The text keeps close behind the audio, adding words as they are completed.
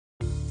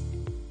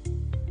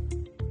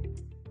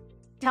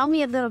Tell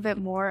me a little bit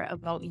more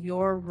about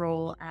your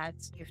role at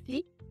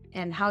UFT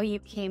and how you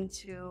came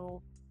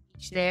to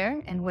teach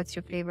there and what's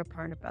your favorite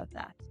part about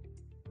that?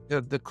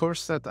 The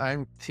course that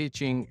I'm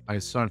teaching, I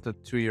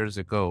started 2 years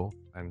ago,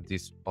 and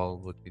this fall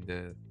would be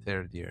the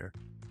third year.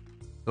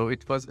 So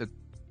it was a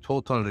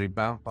total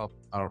revamp of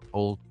our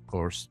old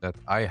course that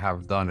I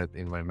have done it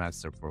in my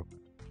master program.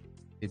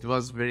 It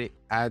was very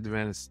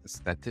advanced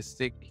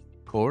statistic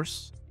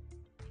course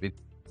with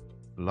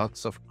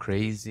lots of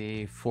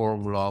crazy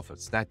formula of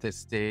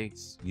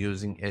statistics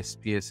using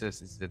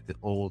SPSS. It's the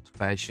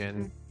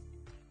old-fashioned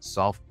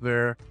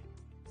software.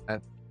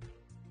 And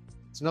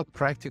it's not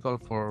practical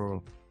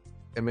for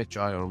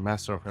MHI or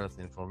Master of Health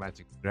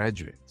Informatics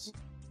graduates.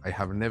 I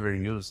have never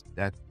used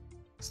that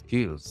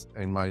skills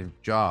in my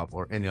job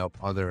or any of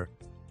other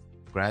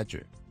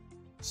graduate.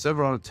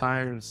 Several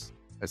times,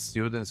 a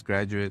student's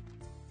graduate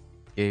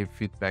gave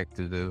feedback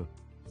to the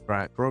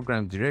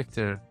program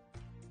director,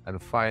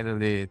 and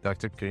finally,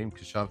 Dr. Karim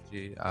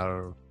Kashafji,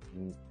 our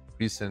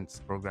recent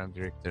program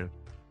director,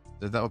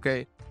 said,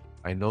 okay,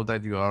 I know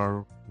that you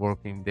are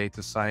working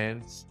data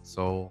science,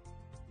 so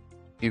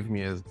give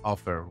me an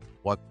offer,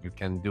 what you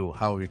can do,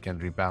 how you can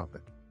revamp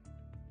it.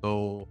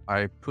 So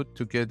I put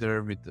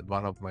together with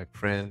one of my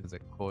friends, the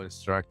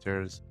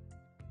co-instructors,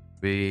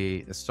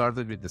 we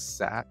started with the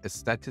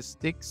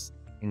statistics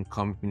in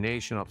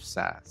combination of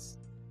SAS.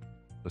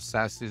 So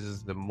SAS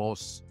is the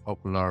most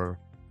popular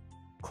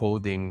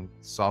coding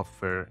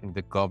software in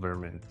the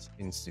government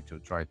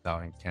institute right now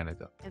in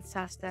Canada. And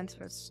SAS stands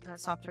for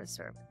software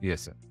service.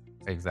 Yes, sir.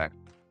 Exactly.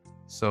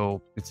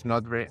 So it's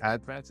not very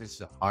advanced.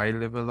 It's a high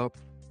level of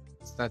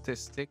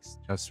statistics,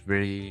 just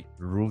very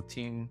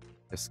routine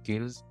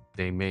skills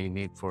they may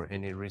need for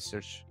any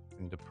research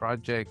in the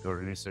project or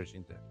research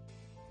in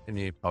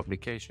any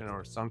publication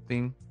or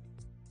something.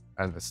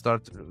 And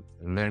start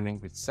learning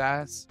with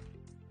SAS,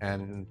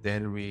 and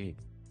then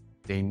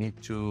they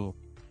need to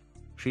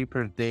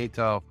prepare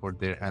data for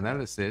their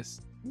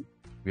analysis.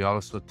 We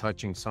also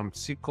touching some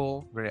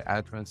SQL, very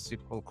advanced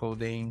SQL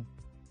coding.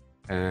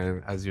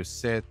 And as you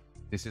said,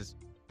 this is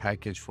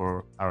package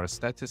for our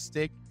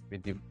statistic. We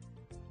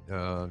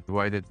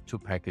divided two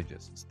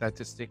packages: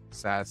 statistic,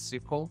 SAS,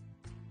 SQL,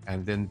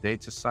 and then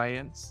data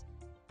science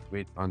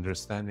with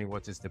understanding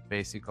what is the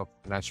basic of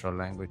natural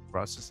language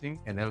processing,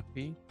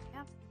 NLP.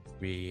 Yeah.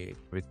 We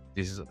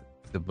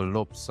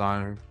develop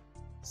some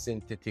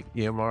synthetic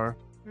EMR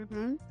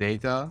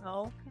data.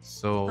 Oh, okay.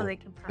 So they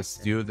can the process.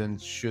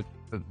 students should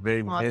put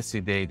very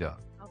messy data.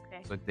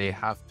 Okay. So they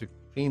have to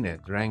clean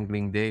it,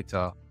 wrangling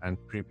data, and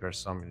prepare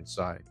some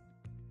inside.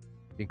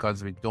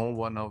 Because we don't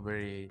want to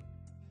very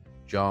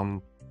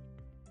jump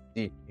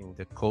deep in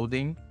the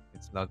coding.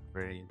 It's not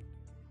very,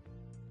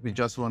 we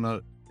just want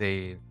to,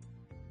 they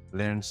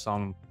learn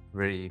some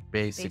very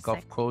basic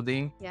of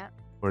coding. Yeah.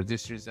 For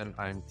this reason,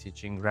 I'm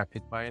teaching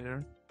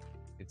RapidMiner.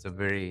 It's a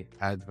very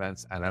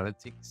advanced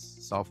analytics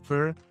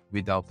software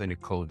without any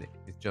coding.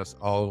 It's just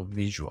all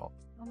visual.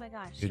 Oh my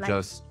gosh. You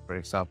just, for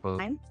example,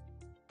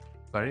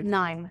 sorry?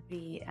 9,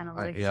 the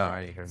analytics. Yeah,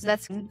 I heard. So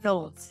that's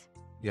those.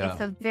 Yeah.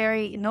 It's a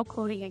very, no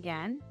coding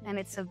again, and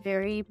it's a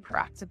very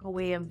practical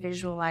way of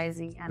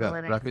visualizing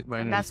analytics.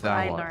 RapidMiner And that's is what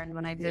that I one. learned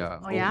when I did. Yeah.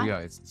 Oh, yeah? Yeah,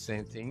 it's the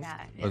same thing.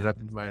 Yeah, But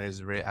RapidMiner is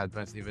very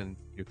advanced. Even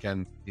you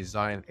can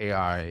design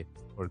AI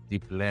or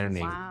deep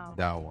learning. Wow.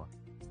 That one.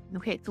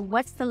 Okay, so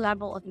what's the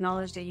level of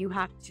knowledge that you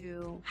have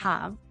to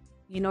have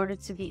in order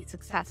to be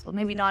successful?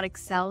 Maybe not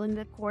excel in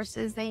the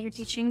courses that you're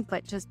teaching,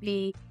 but just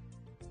be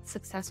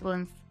successful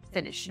and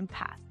finish and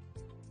pass.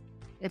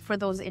 For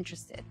those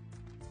interested.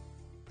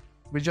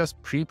 We just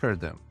prepare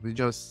them. We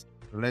just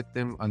let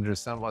them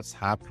understand what's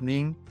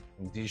happening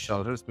in these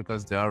shelters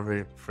because they are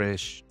very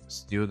fresh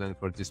students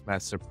for this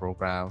master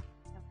program. Okay.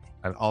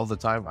 And all the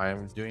time I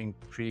am doing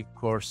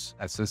pre-course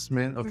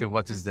assessment. Okay,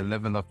 what is the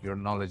level of your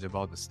knowledge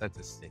about the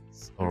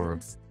statistics or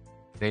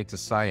data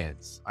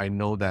science? I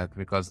know that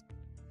because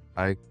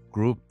I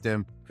group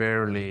them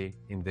fairly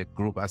in the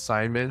group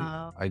assignment.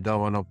 I don't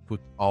want to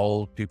put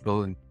all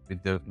people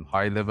with the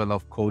high level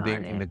of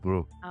coding in the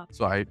group.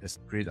 So I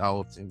spread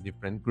out in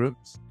different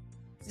groups.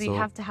 So you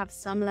have to have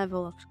some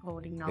level of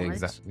coding knowledge.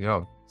 Exactly.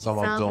 Yeah. Some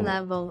of them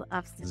level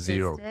of statistic.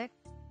 0.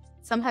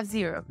 Some have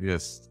 0.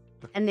 Yes.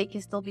 And they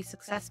can still be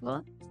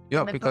successful?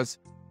 Yeah, because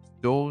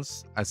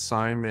those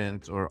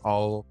assignments or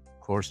all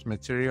course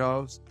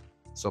materials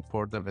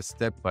support them a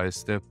step by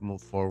step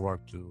move forward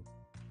to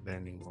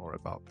learning more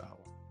about that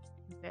one.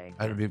 Very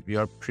And we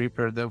are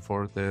prepared them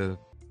for the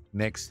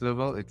next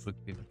level. It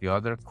would be the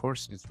other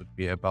course. It would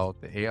be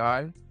about the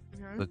AI,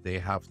 but they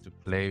have to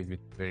play with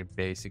very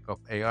basic of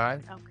AI.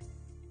 Okay.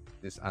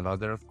 This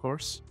another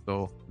course.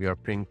 So we are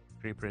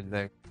prepared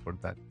them for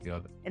that. The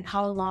other. And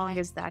how long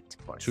is that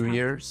course? 2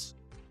 years.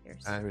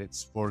 And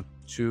it's for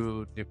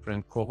 2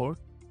 different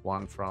cohorts.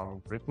 One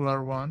from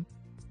regular one.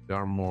 There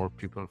are more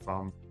people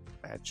from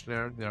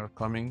bachelor. They are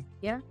coming.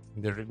 Yeah.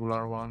 In the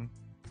regular one.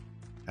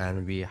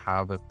 And we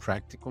have a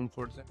practicum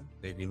for them.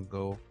 They will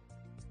go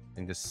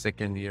in the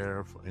second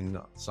year in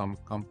some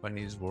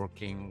companies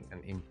working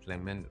and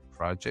implement a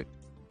project,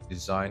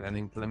 design and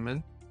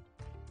implement.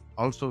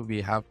 also we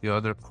have the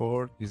other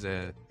core is a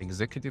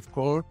executive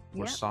core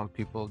for Yeah. some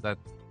people that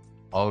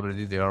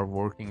already they are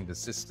working the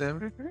system.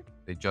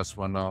 They just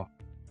wanna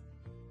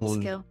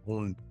Skill.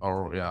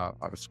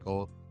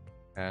 upskill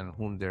and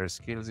hone their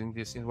skills in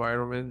this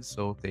environment.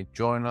 So they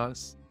join us,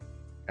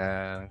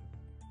 and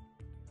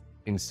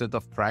instead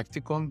of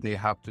practicum, they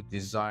have to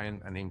design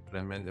and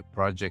implement a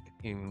project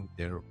in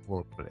their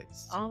workplace.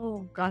 Oh,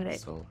 got it.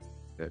 So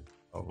that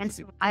And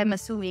so I'm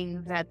assuming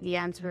that the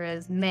answer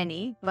is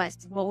many, but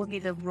what would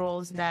be the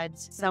roles that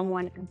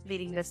someone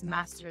completing this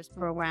master's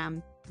program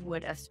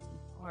would assume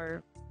or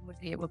would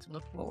be able to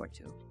look forward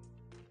to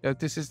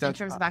this is in that.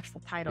 terms of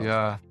actual title?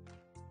 Yeah,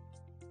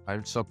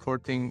 I'm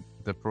supporting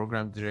the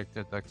program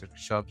director, Dr.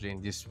 Shabji, in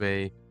this way.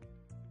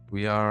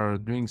 We are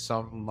doing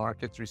some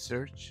market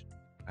research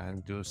and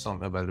do some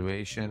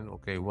evaluation.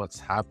 Okay, what's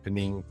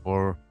happening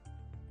for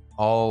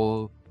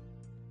all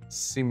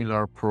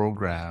similar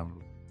program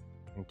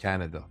in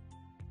Canada?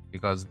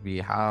 Because we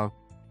have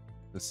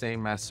the same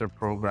master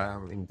program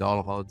in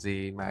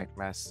Dalhousie,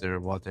 McMaster,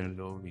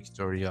 Waterloo,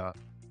 Victoria,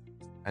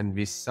 and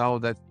we saw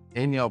that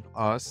any of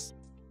us,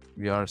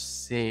 we are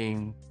seeing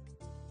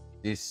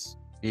this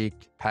big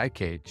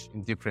package in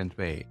different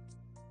way.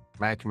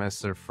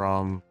 McMaster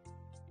from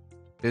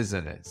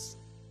business,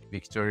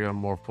 Victoria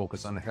more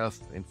focused on health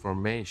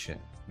information.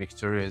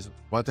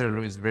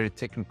 Waterloo is very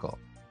technical.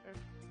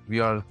 We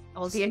are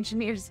All the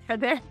engineers are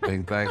there.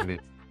 exactly.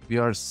 We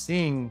are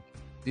seeing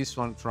this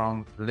one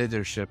from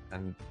leadership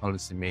and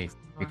policy making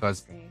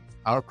because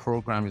our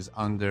program is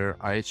under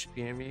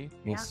IHPME,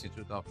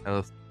 Institute of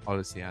Health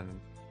Policy and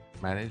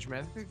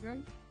Management.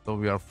 So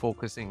we are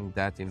focusing in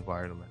that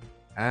environment,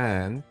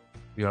 and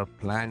we are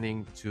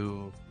planning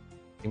to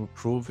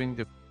improving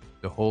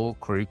the whole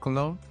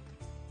curriculum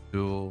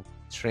to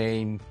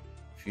train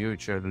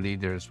future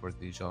leaders for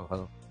digital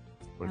health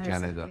for That is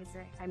Canada.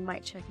 amazing. I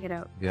might check it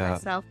out Yeah.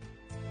 myself.